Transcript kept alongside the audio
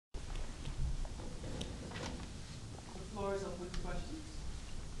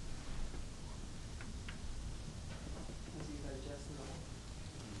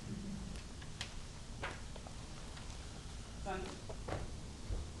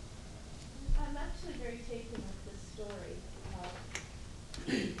I'm actually very taken with this story.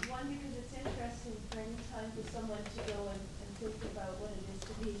 One, because it's interesting for any time for someone to go and think about what it is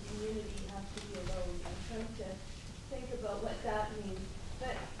to be in community, you have to be alone. I'm trying to think about what that means.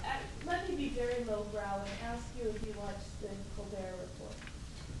 But let me be very lowbrow and ask you if you watched the Colbert Report.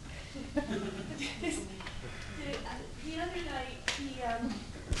 The other night, he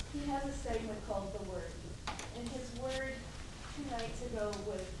has a segment called The Word. And his word 2 nights ago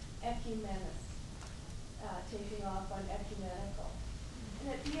was ecumenis, taking off on ecumenical.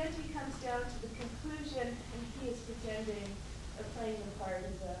 And at the end he comes down to the conclusion, and he is pretending or playing the part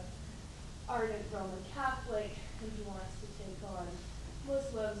as a ardent Roman Catholic, and he wants to take on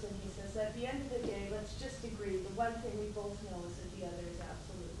Muslims, and he says, at the end of the day, let's just agree, the one thing we both know is that the other is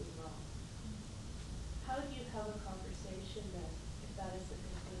absolutely wrong. How do you have a conversation then, if that is the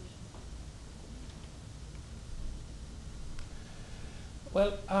conclusion?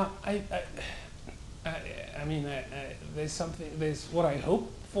 Well, I mean, there's what I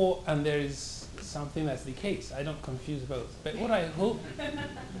hope for, and there is something that's the case. I don't confuse both. But what I hope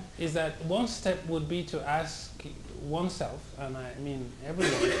is that one step would be to ask oneself, and I mean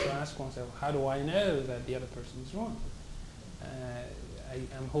everyone, to ask oneself, how do I know that the other person is wrong?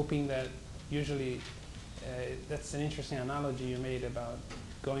 I'm hoping that usually, that's an interesting analogy you made about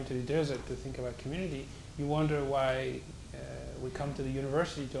going to the desert to think about community. You wonder why we come to the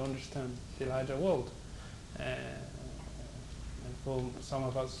university to understand the larger world. And for some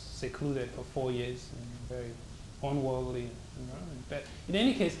of us secluded for 4 years in a very unworldly environment. But in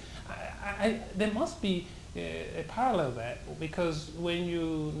any case, there must be a parallel there, because when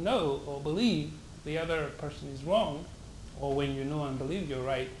you know or believe the other person is wrong, or when you know and believe you're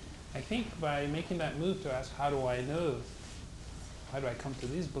right, I think by making that move to ask, how do I know? How do I come to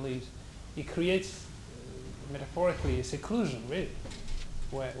these beliefs? It creates, metaphorically, a seclusion, really,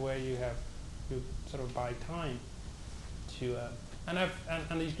 where you sort of buy time to, and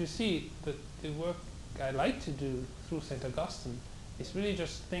as you see, the work I like to do through St. Augustine is really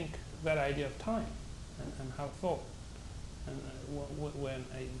just think that idea of time and how thought, and when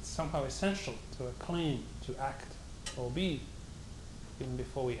it's somehow essential to a claim to act or be, even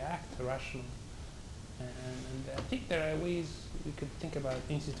before we act, rational. And I think there are ways we could think about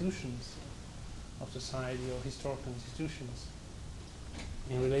institutions of society or historical institutions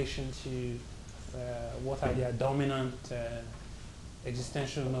in relation to what are their dominant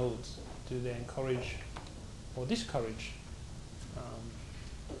existential modes. Do they encourage or discourage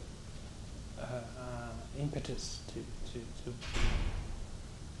impetus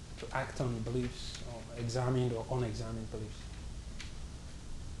to act on beliefs, or examined or unexamined beliefs?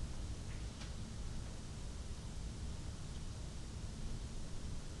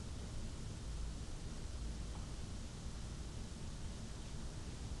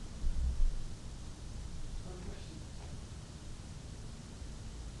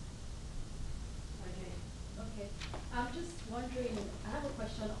 I'm just wondering, I have a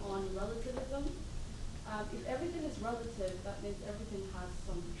question on relativism. If everything is relative, that means everything has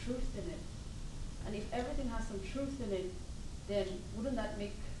some truth in it. And if everything has some truth in it, then wouldn't that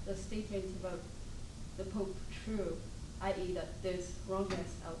make the statement about the Pope true, i.e. that there's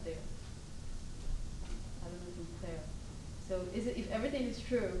wrongness out there? I don't know if I'm clear. So if everything is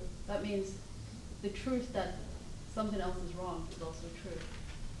true, that means the truth that something else is wrong is also true.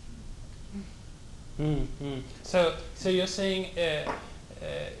 So you're saying,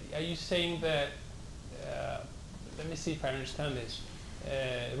 are you saying that, let me see if I understand this,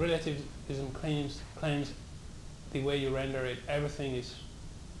 relativism claims the way you render it, everything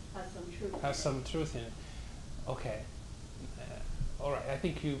has some truth in it. Okay. All right, I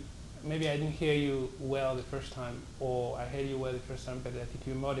think maybe I didn't hear you well the first time, or I heard you well the first time, but I think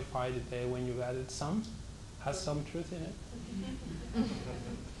you modified it there when you added some, has some truth in it.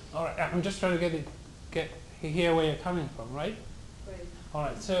 All right, I'm just trying to hear where you're coming from, right? Right. All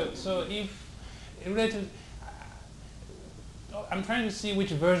right. So if relative, I'm trying to see which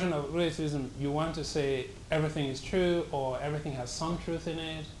version of relativism you want to say everything is true, or everything has some truth in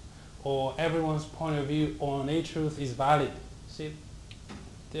it, or everyone's point of view on a truth is valid. See,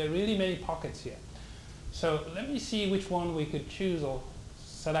 there are really many pockets here. So let me see which one we could choose or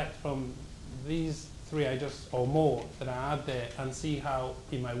select from these three or more that are out there, and see how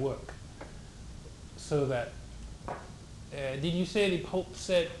it might work. So that, did you say the Pope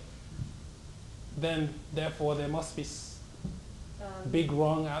said, then therefore there must be big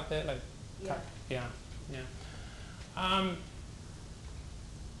wrong out there? Like, yeah. I'm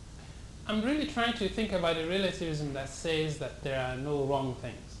really trying to think about a relativism that says that there are no wrong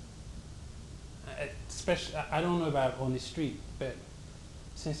things. especially, I don't know about on the street, but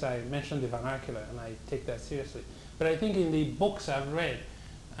since I mentioned the vernacular, and I take that seriously, but I think in the books I've read,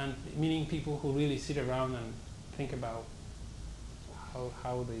 and meaning people who really sit around and think about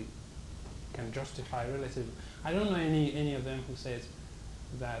how they can justify relativism, I don't know any of them who says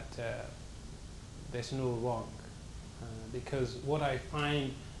that there's no wrong. Because what I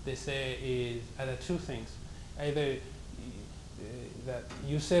find they say is either two things. Either that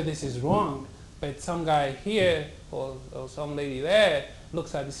you say this is wrong, but some guy here or some lady there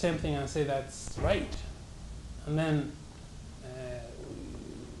looks at the same thing and say that's right. And then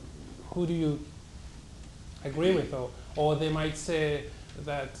who do you agree with? Or they might say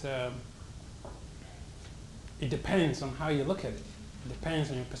that it depends on how you look at it. It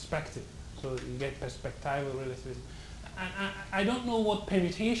depends on your perspective. So you get perspectival relativism. And I don't know what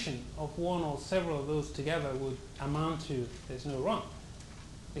permutation of one or several of those together would amount to there's no wrong.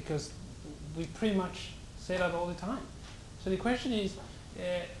 Because we pretty much say that all the time. So the question is,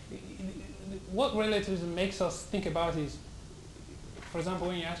 what relativism makes us think about is, for example,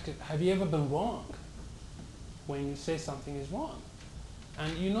 when you ask, have you ever been wrong? When you say something is wrong.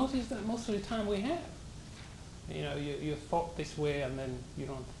 And you notice that most of the time we have. You know, you thought this way, and then you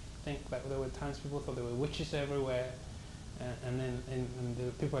don't think that there were times people thought there were witches everywhere, and then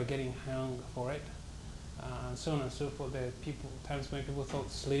the people are getting hung for it, and so on and so forth. There are times when people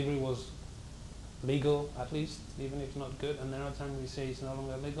thought slavery was legal, at least, even if not good, and then other times we say it's no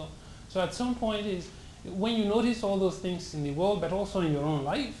longer legal. So at some point is when you notice all those things in the world, but also in your own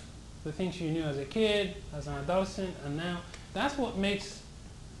life, the things you knew as a kid, as an adolescent, and now, that's what makes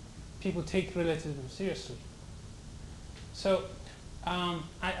people take relativism seriously. So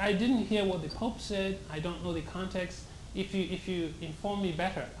I didn't hear what the Pope said. I don't know the context. If you inform me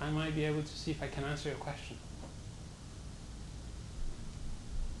better, I might be able to see if I can answer your question.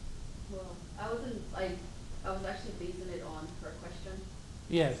 Well, I was actually basing it on her question.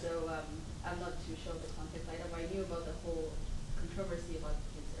 Yes. So I'm not too sure of the context either, but I knew about the whole controversy about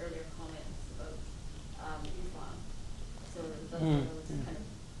his earlier comments about Islam. So that's what I was kind of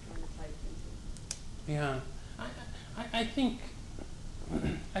trying to tie into. Yeah.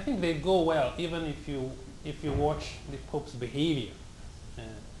 I think they go well, even if you watch the Pope's behavior,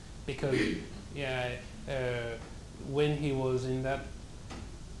 because when he was in that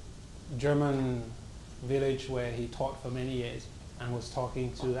German village where he taught for many years and was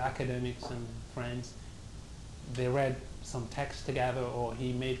talking to academics and friends, they read some text together, or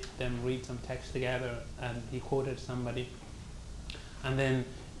he made them read some text together, and he quoted somebody. And then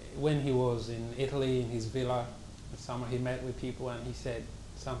when he was in Italy in his villa in summer, he met with people and he said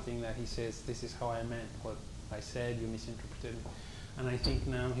something that he says, this is how I meant what I said, you misinterpreted me. And I think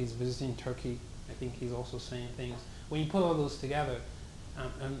now he's visiting Turkey. I think he's also saying things. When you put all those together,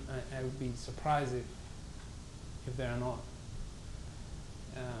 I would be surprised if there are not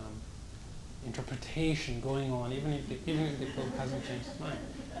interpretation going on, even if the Pope hasn't changed his mind.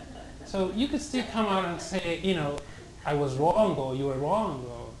 So you could still come out and say, you know, I was wrong, or you were wrong,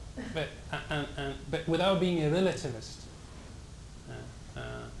 but without being a relativist.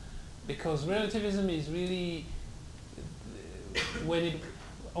 Because relativism is really, when it,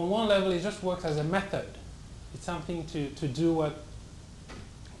 on one level, it just works as a method. It's something to do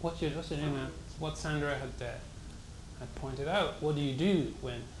what Sandra had pointed out. What do you do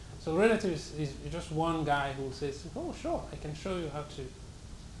when? So relativist is just one guy who says, oh sure, I can show you how to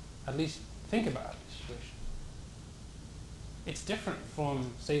at least think about the situation. It's different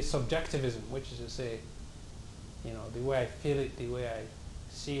from, say, subjectivism, which is to say, you know, the way I feel it, the way I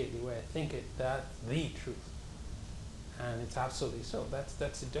see it, the way I think it, that's the truth. And it's absolutely so.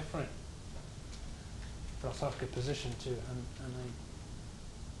 That's a different philosophical position too. And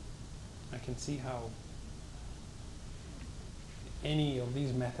I can see how any of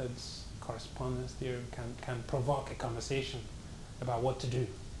these methods, correspondence theory, can provoke a conversation about what to do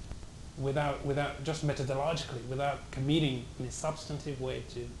without just methodologically, without committing in a substantive way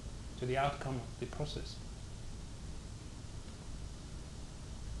to the outcome of the process.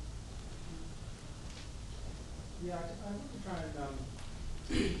 Yeah, I want to try and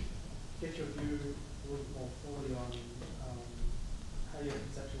get your view a little more fully on how you're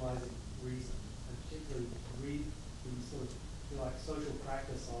conceptualizing reason, and particularly the sort of, like, social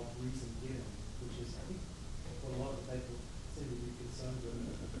practice of reason giving, which is, I think, what a lot of people seem to be concerned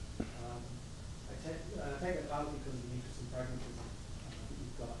with. I take it partly because of the interest in pragmatism,